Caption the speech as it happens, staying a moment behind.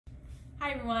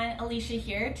Hi everyone, Alicia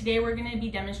here. Today we're going to be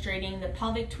demonstrating the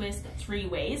pelvic twist 3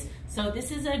 ways. So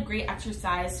this is a great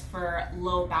exercise for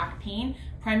low back pain,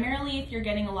 primarily if you're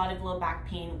getting a lot of low back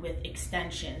pain with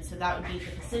extension. So that would be the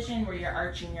position where you're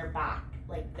arching your back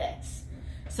like this.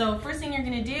 So first thing you're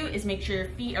going to do is make sure your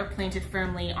feet are planted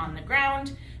firmly on the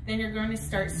ground. Then you're going to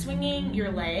start swinging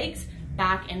your legs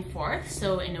back and forth,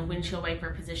 so in a windshield wiper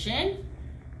position.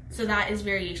 So that is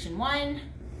variation 1.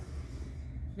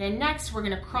 Then next, we're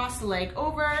gonna cross the leg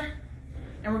over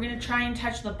and we're gonna try and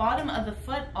touch the bottom of the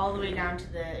foot all the way down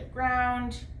to the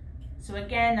ground. So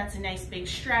again, that's a nice big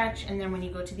stretch. And then when you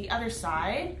go to the other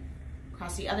side,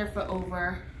 cross the other foot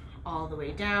over all the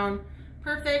way down.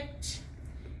 Perfect.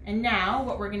 And now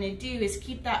what we're gonna do is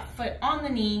keep that foot on the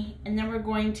knee, and then we're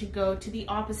going to go to the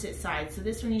opposite side. So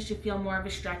this one you should feel more of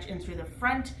a stretch in through the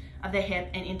front of the hip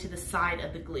and into the side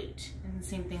of the glute. And the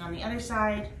same thing on the other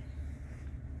side.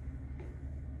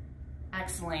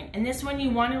 Excellent. And this one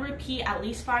you want to repeat at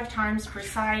least 5 times per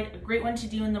side. A great one to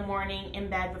do in the morning, in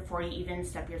bed, before you even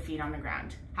step your feet on the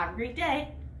ground. Have a great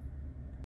day.